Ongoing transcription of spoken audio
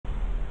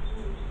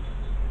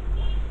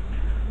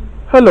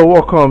Hello,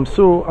 welcome.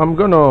 So I'm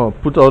gonna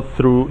put us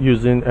through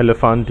using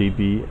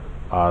elephantsql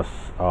as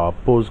our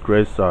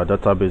postgres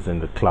database in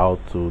the cloud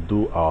to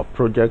do our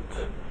project.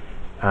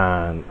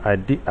 And I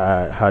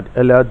had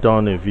earlier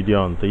done a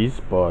video on this,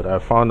 but I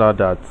found out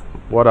that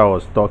what I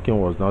was talking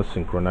was not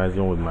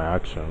synchronizing with my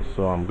actions.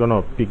 So I'm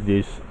gonna pick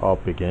this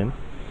up again.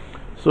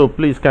 So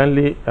please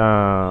kindly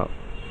go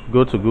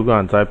to Google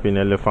and type in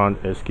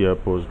elephantsql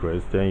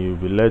postgres. Then you'll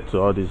be led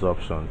to all these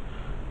options.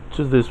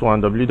 Choose this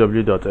one,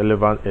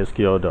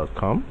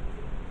 www.elephantsql.com,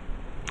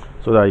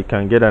 so that you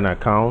can get an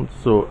account.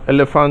 So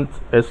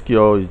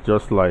elephantsql is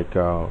just like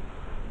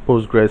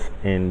Postgres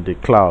in the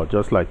cloud,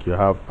 just like you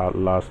have at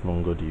last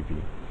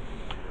MongoDB.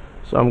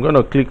 So I'm going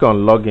to click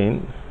on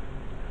login.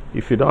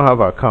 If you don't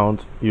have an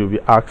account, you'll be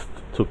asked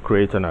to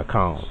create an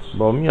account,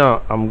 but me,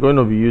 I'm going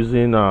to be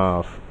using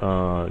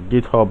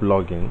GitHub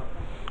login.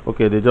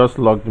 Okay, they just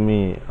logged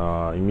me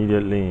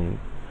immediately in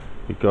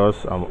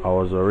because I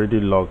was already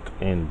logged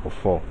in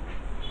before.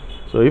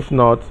 So if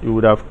not, you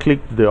would have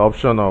clicked the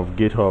option of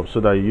GitHub so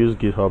that you use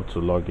GitHub to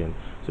log in.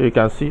 So you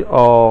can see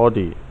all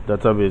the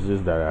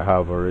databases that I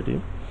have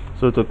already.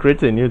 So to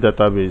create a new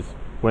database,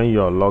 when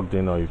you are logged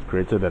in or you've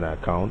created an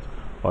account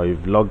or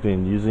you've logged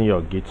in using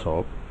your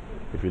GitHub,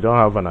 if you don't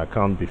have an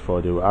account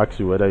before, they will ask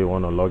you whether you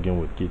want to log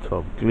in with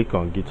GitHub. Click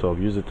on GitHub,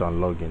 use it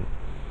and log in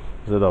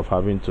instead of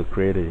having to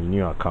create a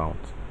new account.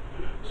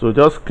 So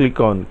just click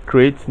on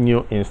create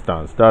new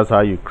instance. That's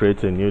how you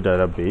create a new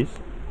database.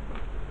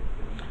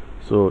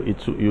 So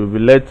you'll be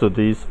led to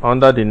this.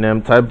 Under the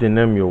name, type the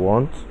name you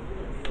want.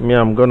 Me,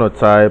 I'm gonna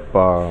type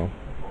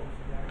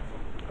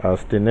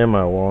as the name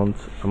I want.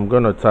 I'm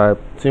gonna type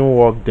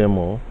teamwork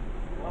demo.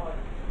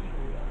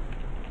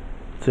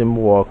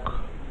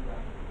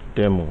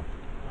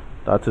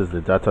 That is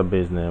the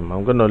database name.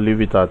 I'm gonna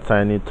leave it at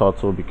tiny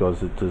turtle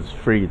because it is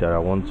free that I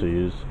want to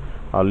use.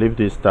 I'll leave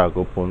this tag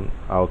open.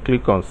 I'll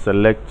click on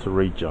select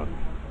region.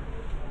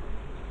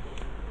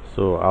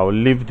 So I'll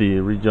leave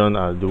the region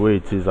as the way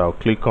it is. I'll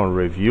click on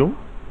review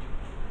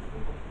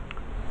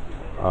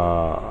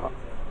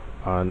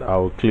and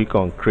I'll click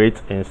on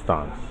create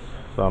instance.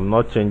 So I'm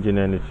not changing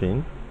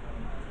anything.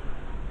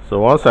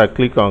 So once I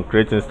click on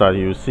create instance,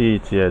 you see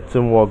it here,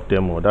 teamwork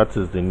demo. That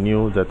is the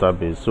new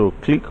database. So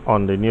click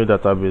on the new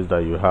database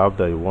that you have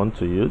that you want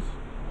to use,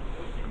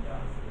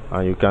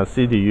 and you can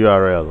see the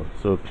URL.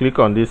 So click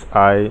on this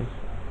I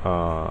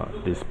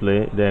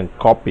display, then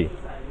copy.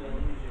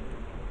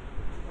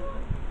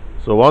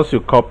 So once you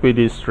copy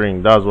this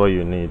string, that's what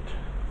you need.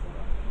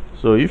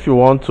 So if you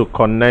want to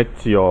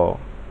connect your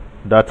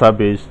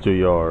database to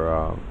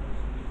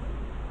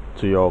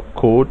your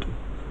code,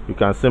 you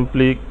can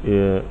simply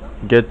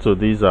get to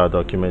this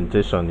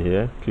documentation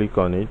here. Click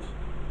on it.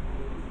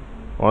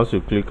 Once you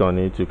click on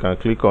it, you can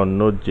click on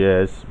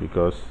Node.js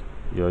because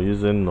you're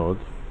using Node.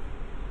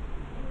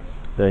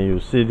 Then you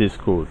see this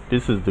code.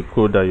 This is the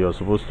code that you're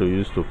supposed to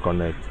use to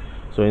connect.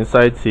 So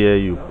inside here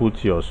you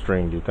put your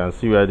string. You can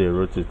see where they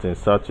wrote it.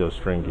 Insert your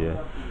string here.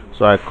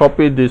 So I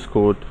copied this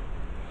code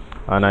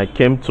and I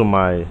came to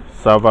my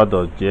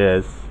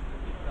server.js.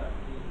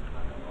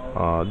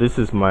 This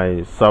is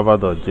my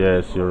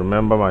server.js. You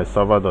remember my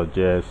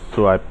server.js.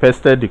 So I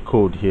pasted the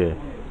code here.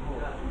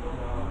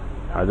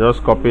 I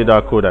just copied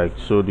that code I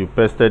showed you,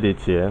 pasted it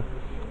here.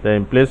 Then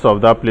in place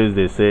of that place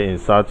they say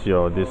insert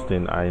your this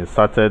thing, I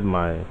inserted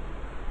my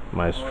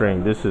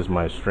string. This is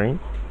my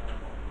string.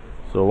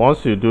 So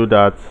once you do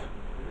that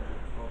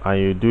and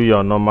you do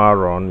your normal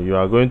run, you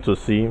are going to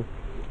see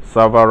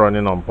server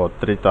running on port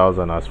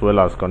 3000 as well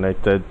as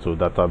connected to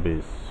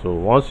database. So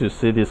once you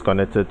see this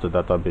connected to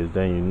database,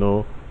 then you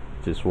know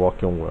it is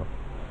working well.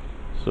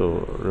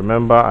 So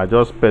remember, I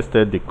just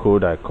pasted the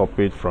code I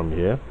copied from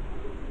here.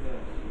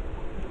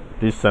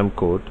 This same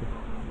code,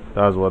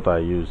 that's what I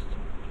used.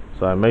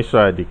 So I make sure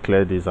I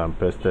declare this and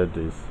pasted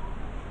this.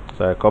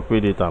 So I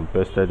copied it and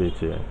pasted it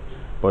here.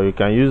 But you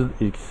can use,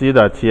 you see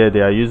that here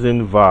they are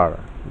using var.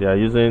 They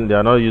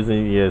are not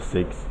using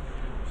ES6.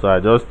 So I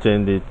just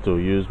changed it to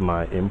use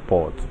my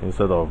import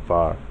instead of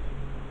var.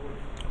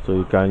 So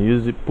you can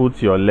use it,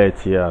 put your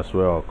let here as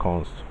well, or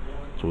const.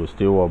 It will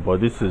still work.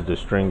 But this is the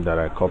string that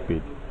I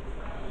copied.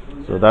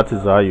 So that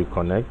is how you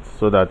connect,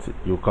 so that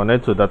you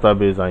connect to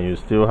database and you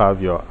still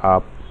have your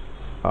app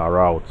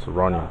routes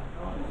running.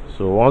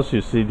 So once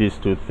you see these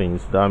two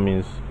things, that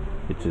means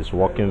it is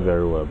working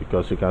very well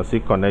because you can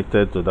see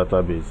connected to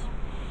database.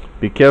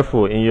 Be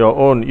careful in your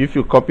own. If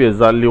you copy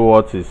exactly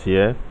what is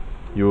here,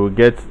 you will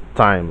get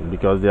time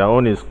because their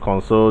own is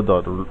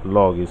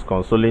console.log, is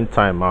consoling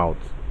time out.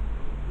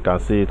 You can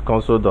see it,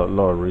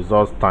 console.log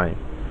results time.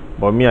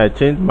 But me, I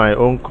changed my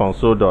own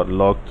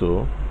console.log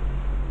to,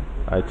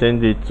 I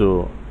changed it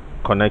to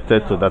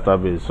connected to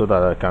database so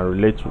that I can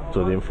relate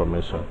to the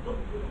information.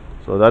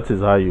 So that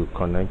is how you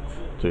connect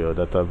to your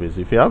database.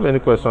 If you have any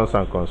questions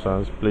and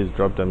concerns, please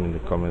drop them in the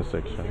comment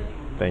section.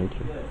 Thank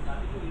you.